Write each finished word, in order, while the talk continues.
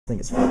think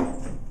it's free.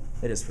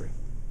 It is free.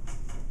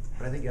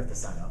 But I think you have to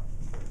sign up.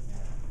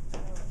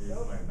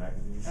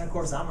 And of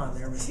course, I'm on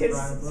there, Mr.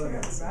 Brian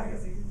McLogan.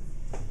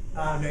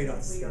 No, you don't have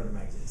to subscribe to the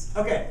magazines.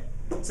 Okay,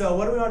 so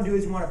what we want to do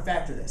is we want to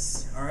factor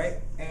this, all right?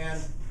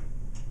 And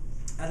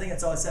I think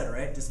that's all I said,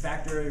 right? Just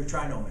factor your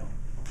trinomial.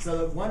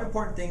 So the one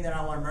important thing that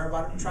I want to remember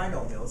about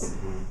trinomials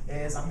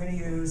is I'm going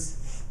to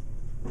use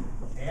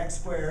ax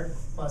squared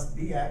plus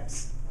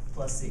bx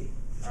plus c.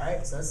 All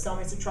right, so let's tell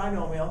me it's a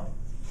trinomial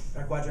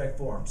in a quadratic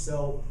form.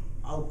 So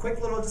a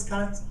quick little just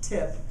kind of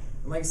tip.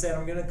 And like I said,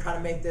 I'm going to kind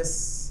of make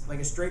this like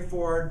a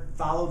straightforward,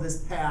 follow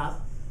this path,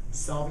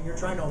 solving your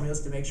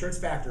trinomials to make sure it's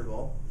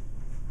factorable.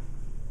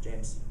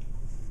 James.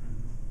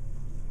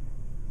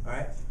 All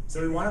right,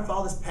 so we want to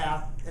follow this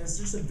path, and it's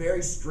just a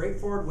very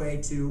straightforward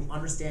way to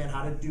understand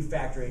how to do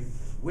factoring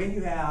when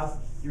you have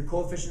your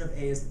coefficient of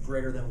a is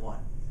greater than 1.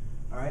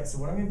 All right, so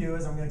what I'm going to do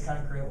is I'm going to kind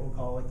of create what we'll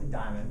call like the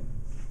diamond.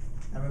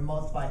 I'm going to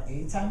multiply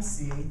a times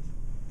c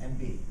and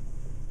b.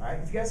 All right,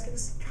 if you guys can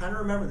just kind of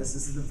remember this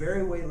is a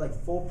very way, like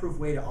foolproof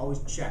way to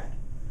always check.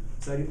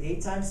 So I do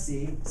 8 times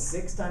c,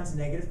 6 times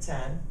negative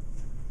 10,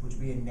 which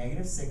would be a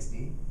negative 60,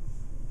 and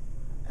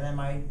then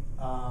my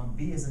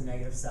b is a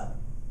negative 7.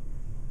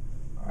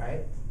 All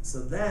right,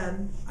 so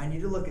then I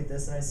need to look at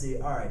this and I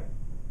see, all right,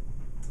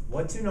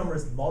 what two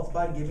numbers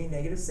multiply to give me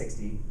negative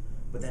 60,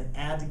 but then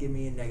add to give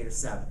me a negative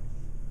 7?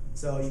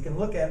 So you can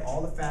look at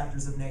all the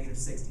factors of negative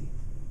 60.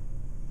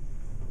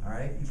 All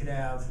right, you could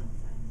have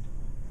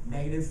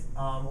negative,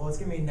 well, it's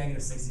going to be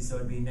negative 60, so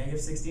it would be negative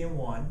 60 and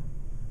 1.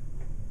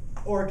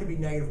 Or it could be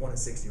negative 1 and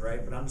 60,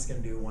 right? But I'm just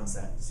going to do one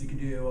set. So you could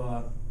do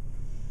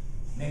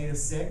negative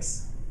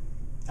 6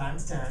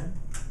 times 10.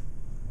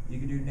 You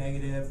could do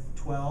negative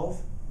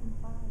 12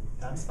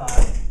 times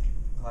 5.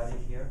 Glad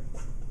you're here.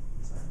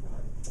 Sorry.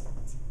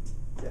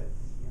 Yeah.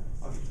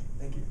 Okay.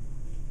 Thank you.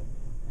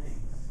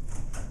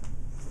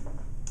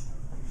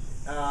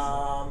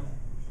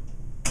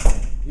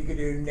 You could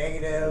do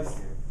negative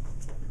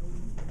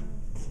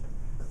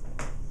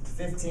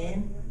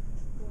 15,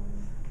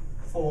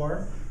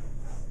 4,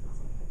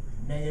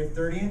 negative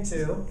 30 and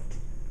 2,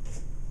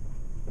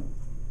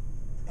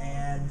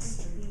 and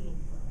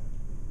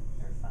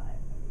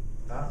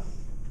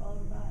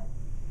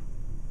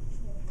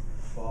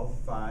 12,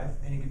 5,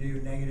 and you could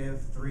do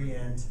negative 3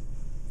 and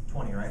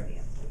 20, right?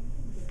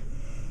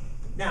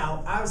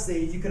 Now,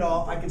 obviously, you could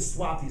I could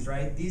swap these,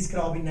 right? These could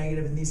all be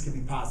negative and these could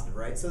be positive,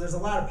 right? So there's a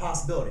lot of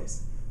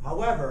possibilities.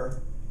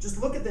 However, just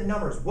look at the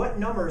numbers. What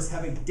numbers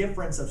have a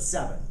difference of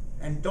 7?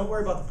 And don't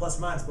worry about the plus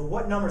minus, but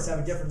what numbers have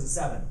a difference of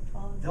 7?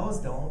 Those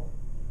don't.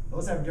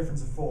 Those have a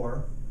difference of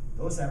 4.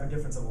 Those have a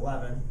difference of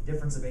 11,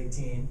 difference of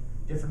 18,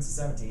 difference of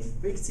 17.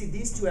 But you can see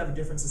these two have a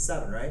difference of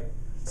 7, right?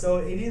 So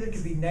it either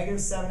could be negative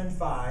 7 and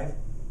 5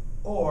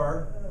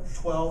 or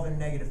 12 and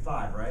negative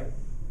 5, right?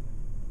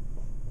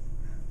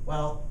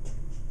 Well,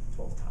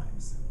 12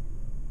 times.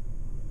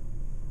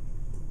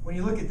 When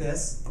you look at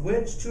this,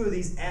 which two of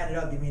these added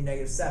up give me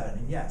negative 7?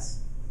 And yes,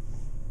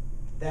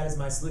 that is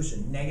my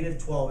solution, negative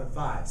 12 and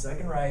 5. So I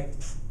can write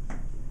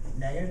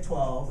negative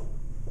 12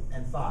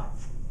 and 5,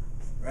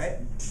 right?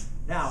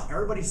 Now,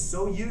 everybody's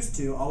so used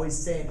to always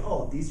saying,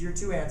 oh, these are your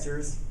two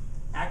answers,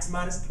 x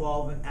minus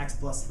 12 and x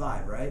plus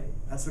 5, right?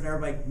 That's when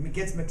everybody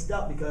gets mixed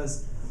up,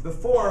 because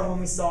before, when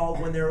we saw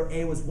when their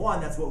a was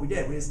 1, that's what we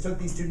did. We just took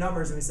these two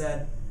numbers and we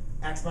said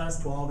x minus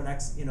 12 and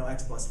x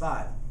plus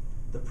 5.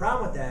 The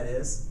problem with that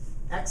is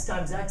x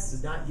times x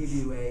does not give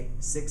you a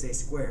 6a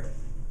squared.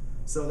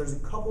 So there's a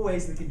couple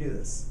ways we can do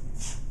this.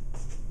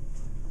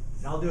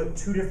 And I'll do it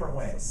 2 different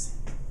ways.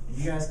 And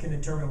you guys can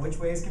determine which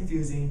way is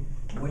confusing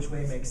and which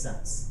way makes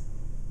sense.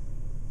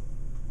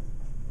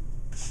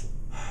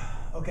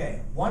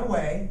 Okay, one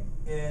way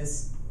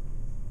is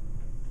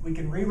we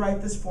can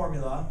rewrite this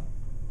formula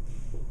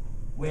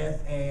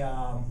with a,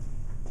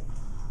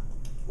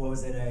 what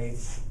was it, a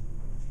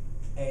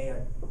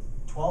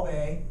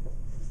 12a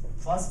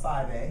plus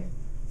 5a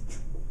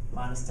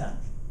minus 10.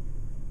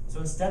 So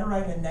instead of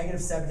writing a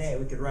negative 7a,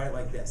 we could write it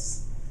like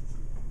this.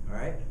 All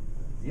right?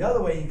 The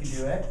other way you could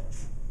do it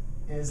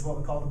is what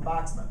we call the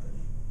box method.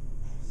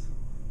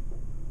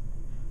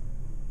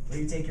 Where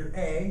you take your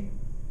a,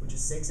 which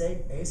is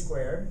 6a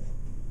squared,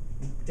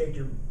 you take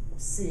your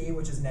c,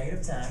 which is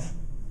negative 10,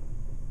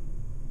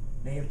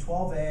 negative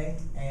 12a,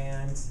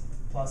 and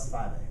plus 5a.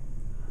 I don't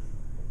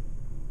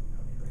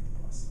need to write the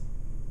plus.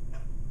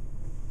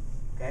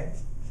 Okay?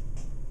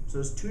 So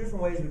there's 2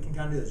 different ways we can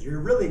kind of do this. You're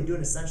really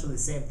doing essentially the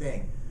same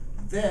thing.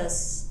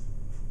 This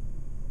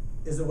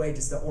is a way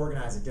just to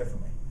organize it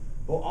differently.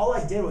 But all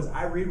I did was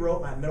I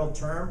rewrote my middle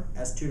term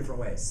as 2 different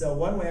ways. So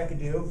one way I could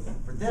do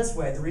for this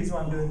way, the reason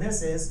why I'm doing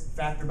this is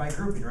factor by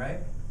grouping,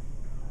 right?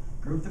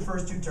 Group the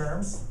first 2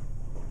 terms.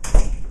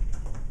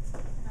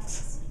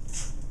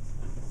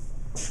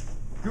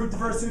 Group the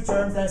first 2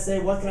 terms, then I say,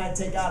 what can I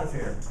take out of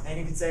here? And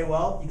you could say,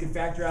 well, you could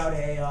factor out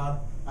a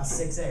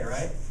 6a,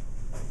 right?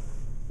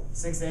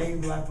 6a,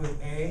 you're left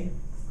with a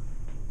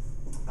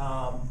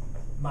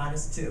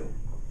minus 2.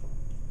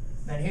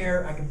 Then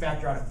here, I can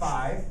factor out a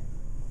 5,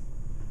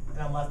 and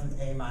I'm left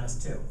with a minus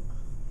 2.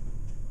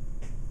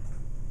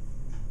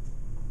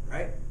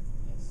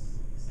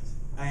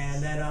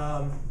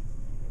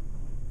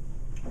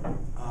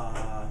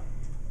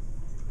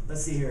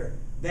 let's see here.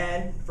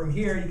 Then from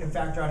here you can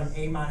factor out an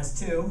a minus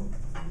 2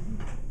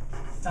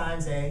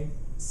 times a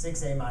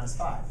 6a minus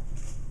 5.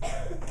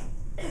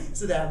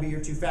 So that would be your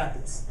two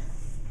factors.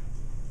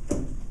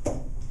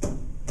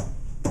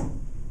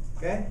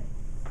 Okay?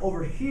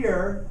 Over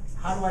here,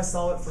 how do I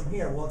solve it from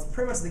here? Well, it's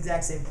pretty much the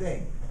exact same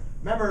thing.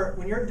 Remember,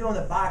 when you're doing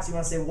the box, you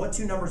want to say what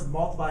two numbers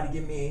multiply to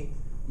give me,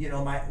 you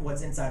know,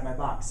 what's inside my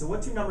box. So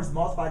what two numbers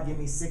multiply to give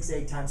me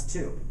 6a times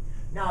 2?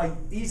 Now,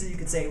 easily you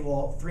could say,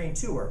 well, 3 and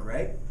 2 work,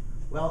 right?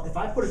 Well, if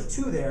I put a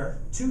 2 there,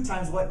 2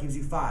 times what gives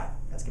you 5?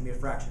 That's going to be a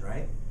fraction,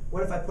 right?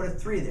 What if I put a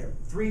 3 there?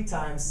 3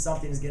 times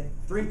something is going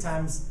 3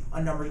 times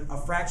a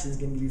fraction is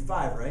going to give you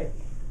 5, right?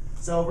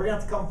 So we're going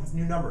to have to come up with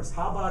new numbers.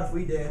 How about if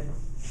we did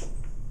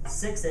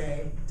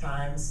 6a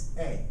times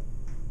a?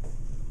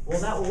 Well,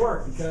 that will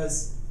work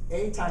because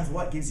a times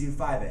what gives you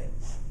 5a?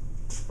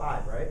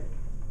 5, right?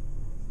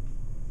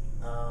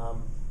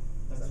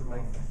 That's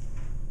right.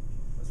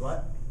 Was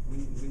what?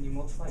 When you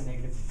multiply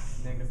negative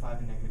 5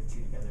 and negative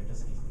 2 together, it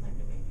doesn't equal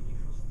negative 8. It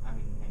equals,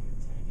 negative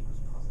 10. It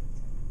equals positive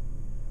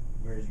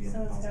 10. Where did you get So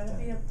the it's positive gotta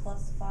 10? be a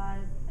plus 5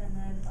 and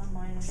then a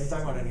minus. Are you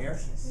talking about in 2. here?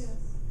 Yes. Yes.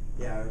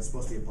 Yeah, it's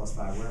supposed to be a plus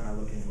 5. Where am I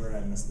looking? Where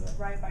did I miss the?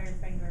 Right by your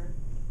finger.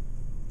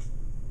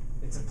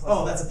 It's a plus.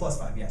 Oh, that's a plus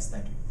 5. Yes,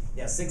 thank you.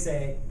 Yeah,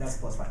 6a, that's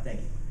plus 5.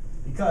 Thank you.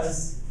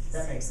 Because,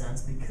 that makes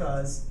sense,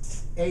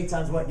 because a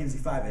times what gives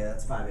you 5a?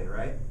 That's 5a,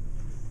 right?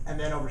 And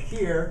then over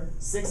here,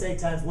 6a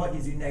times what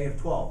gives you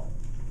negative 12?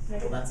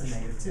 Well, that's a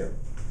negative 2.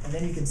 And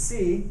then you can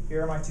see,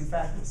 here are my two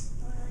factors.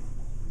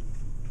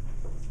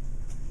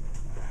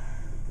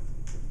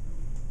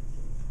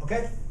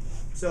 Okay?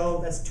 So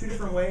that's two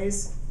different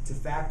ways to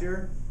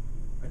factor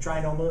a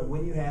trinomial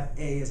when you have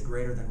a is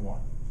greater than 1.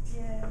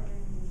 Yay.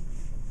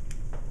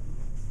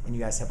 And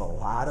you guys have a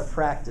lot of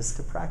practice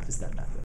to practice that method.